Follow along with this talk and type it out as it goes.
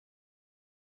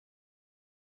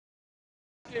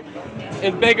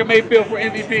Is Baker Mayfield for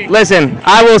MVP? Listen,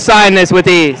 I will sign this with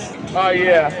ease. Oh,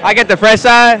 yeah. I get the fresh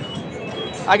side.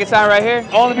 I can sign right here.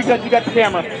 Only because you got the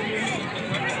camera.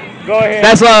 Go ahead.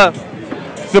 That's love.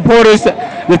 Supporters,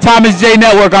 the Thomas J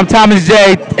Network. I'm Thomas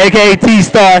J, a.k.a.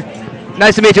 T-Star.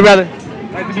 Nice to meet you, brother.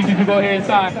 Nice to meet you. Go ahead and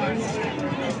sign.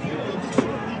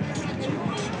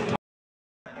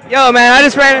 Yo, man, I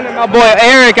just ran into my boy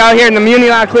Eric out here in the Muni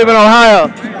Lot, Cleveland,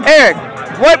 Ohio. Eric,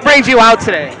 what brings you out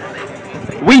today?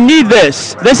 We need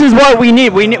this. This is what we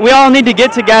need. We all need to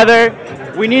get together.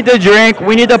 We need to drink.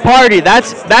 We need to party.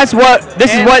 That's what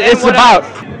this is what it's about.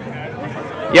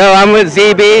 Yo, I'm with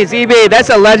ZB. ZB, that's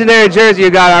a legendary jersey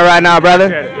you got on right now, brother.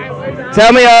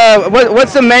 Tell me,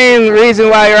 what's the main reason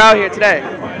why you're out here today?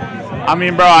 I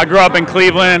mean, bro, I grew up in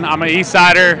Cleveland. I'm an East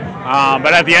Sider.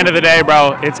 But at the end of the day,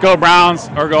 bro, it's go Browns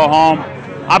or go home.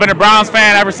 I've been a Browns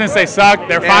fan ever since they sucked.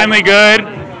 They're finally good,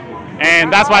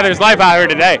 and that's why there's life out here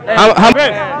today.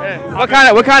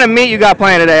 What kind of meat you got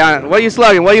playing today? What are you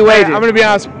slugging? What are you waging? Hey, I'm gonna be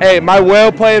honest. Hey, my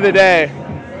whale play of the day.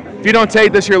 If you don't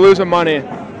take this, you're losing money.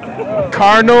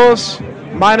 Cardinals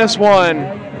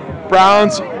 -1,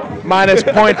 Browns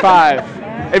 -0.5.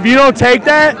 If you don't take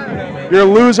that, you're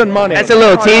losing money. That's a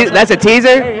little tease. That's a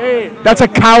teaser. That's a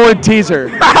coward teaser.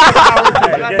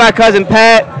 My cousin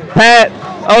Pat. Pat,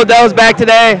 Odell's back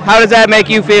today. How does that make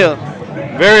you feel?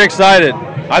 Very excited.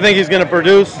 I think he's going to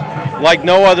produce like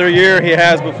no other year he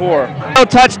has before. No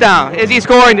touchdown. Is he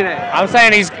scoring today? I'm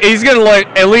saying he's going to look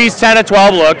at least 10 to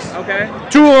 12 looks. Okay.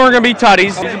 2 of them are going to be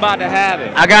tutties. He's about to have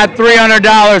it. I got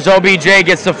 $300. OBJ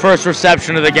gets the first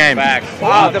reception of the game.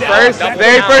 Wow, the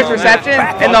very first reception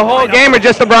in the whole game, or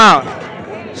just the Browns?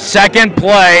 Second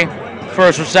play,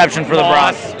 first reception for the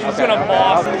Browns. He's going to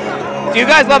boss. Do you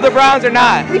guys love the Browns or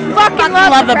not? We fucking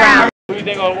love the Browns. Who you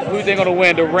think going to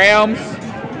win, the Rams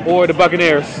or the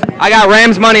Buccaneers? I got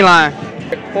Rams money line.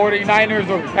 49ers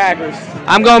or Packers?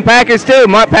 I'm going Packers too.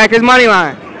 Packers money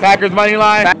line. Packers money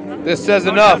line. This says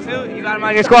enough. You got him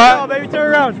on your squad? Baby,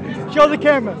 turn around. Show the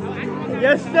camera.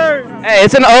 Yes, sir. Hey,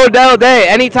 it's an Odell day.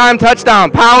 Anytime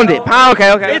touchdown, pound it. Pound.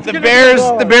 Okay.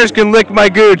 The Bears can lick my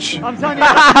gooch. I'm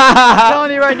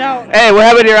telling you right now. Hey, what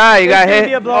happened to your eye? You got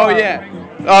hit? Oh yeah.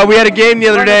 We had a game the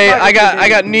other day. I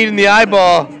got kneed in the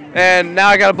eyeball, and now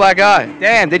I got a black eye.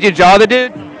 Damn, did you jaw the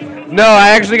dude? No, I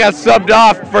actually got subbed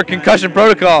off for concussion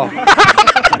protocol.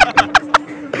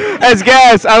 That's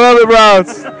gas. I love the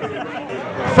Browns.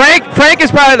 Frank is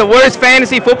probably the worst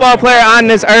fantasy football player on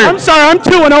this earth. I'm sorry, I'm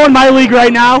 2-0 in my league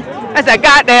right now. That's a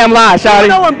goddamn lie, shawty.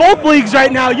 2-0 in both leagues right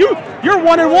now. You're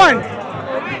 1-1.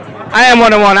 I am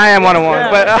 1-1. Yeah.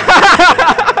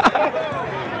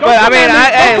 But I mean,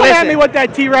 hey, don't listen. at me with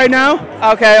that T right now.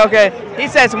 Okay. He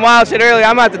said some wild shit earlier.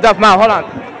 I'm about to duff him out. Hold on.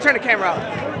 Turn the camera out.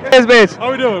 This bitch.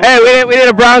 How we doing? Hey, we did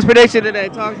a Browns prediction today.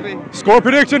 Talk to me. Score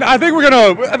prediction? I think we're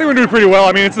doing pretty well.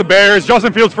 I mean, it's the Bears.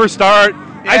 Justin Fields' first start.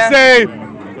 Yeah. I'd say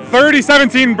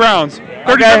 30-17 Browns.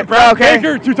 37 Browns. Okay.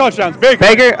 Baker, 2 touchdowns.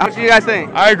 Baker. What do you guys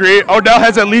think? I agree. Odell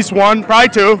has at least 1, probably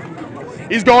 2.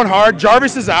 He's going hard.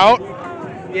 Jarvis is out.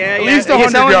 Yeah, at least 100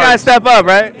 yards. Someone got to step up,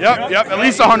 right? Yep. At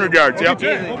least 100 yards. Yep.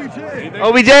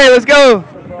 OBJ, let's go.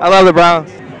 I love the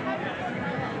Browns.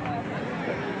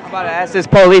 I'm about to ask this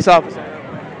police officer.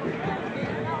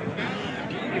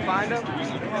 Can you find him?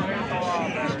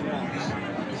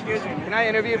 Excuse me. Can I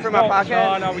interview for my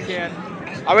podcast? No, we can't.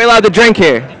 Are we allowed to drink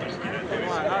here?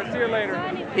 I'll see you later.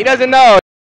 He doesn't know.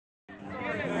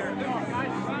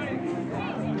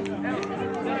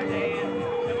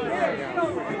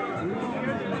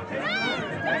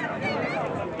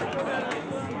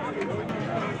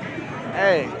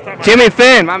 Hey, Jimmy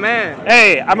Finn, my man.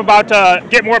 Hey, I'm about to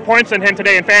get more points than him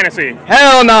today in fantasy.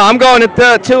 Hell no, I'm going to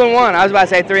 2-1. I was about to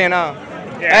say 3-0.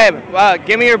 Yeah. Hey,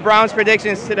 give me your Browns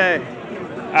predictions today.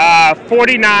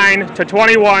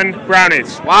 49-21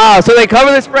 Brownies. Wow, so they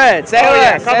cover the spread. Say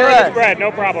less. Cover the spread,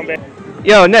 no problem, babe.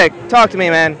 Yo, Nick, talk to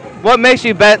me, man. What makes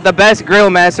you the best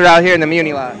grill master out here in the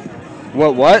Muni Lot?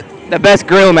 What? The best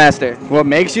grill master. What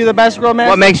makes you the best grill master?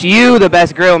 What makes you the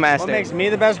best grill master? What makes me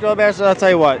the best grill master? I'll tell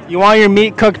you what. You want your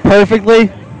meat cooked perfectly?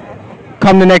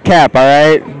 Come to Nick Cap, all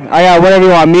right? I got whatever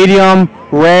you want. Medium,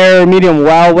 rare, medium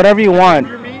well, whatever you want.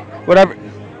 Whatever. Can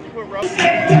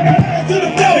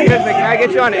I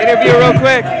get you on an interview real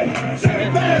quick?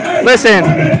 Listen,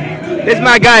 this is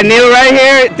my guy Neil right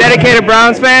here, dedicated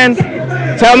Browns fan.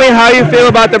 Tell me how you feel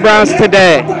about the Browns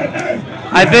today.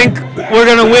 I think we're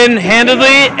going to win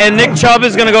handedly, and Nick Chubb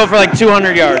is going to go for like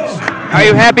 200 yards. Are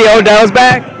you happy Odell's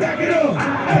back?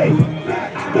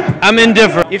 I'm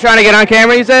indifferent. You trying to get on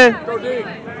camera, you said? Go deep.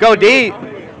 Go deep.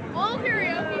 All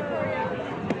karaoke for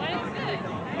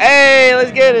you. Hey,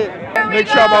 let's get it. Nick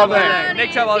Chubb all day.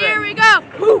 Nick Chubb all day. Here we go.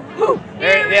 Woo, woo.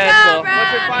 Here we go.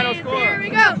 What's your final score? Here we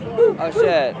go. Oh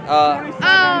shit.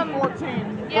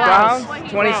 14. Yeah.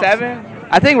 Browns 27.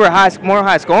 I think we're more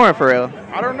high scoring for real.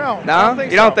 I don't know. No, I don't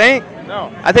think you don't so. think?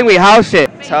 No. I think we house shit.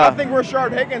 I Tough. think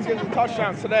Rashard Higgins gets a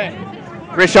touchdown today.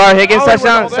 Rashard Higgins Hollywood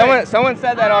touchdown. all day. Someone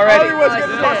said that already. Hollywood's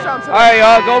getting a touchdown today. All right,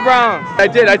 y'all, go Browns. I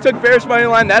did. I took Bears money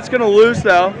line. That's gonna lose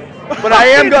though. But I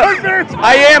am going.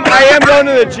 I am going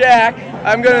to the Jack.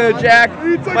 I'm going to the Jack.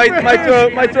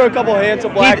 Might throw a couple hands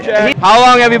of blackjack. How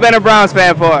long have you been a Browns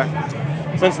fan for?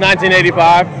 Since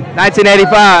 1985.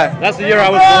 1985. That's the year I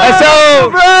was born. Let's go,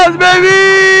 Browns,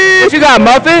 baby! What you got,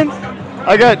 muffins?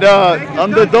 I got.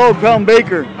 I'm the dog pound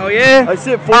baker. Oh yeah. I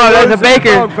sit for. Oh, there's a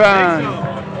baker. Dog pound.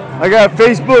 I got a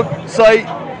Facebook site,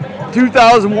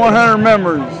 2,100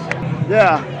 members.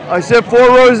 Yeah. I said 4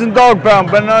 rows in dog pound,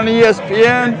 been on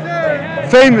ESPN.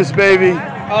 Famous, baby.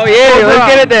 Oh yeah,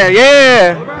 let's get it there.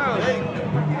 Yeah.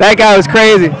 That guy was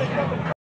crazy.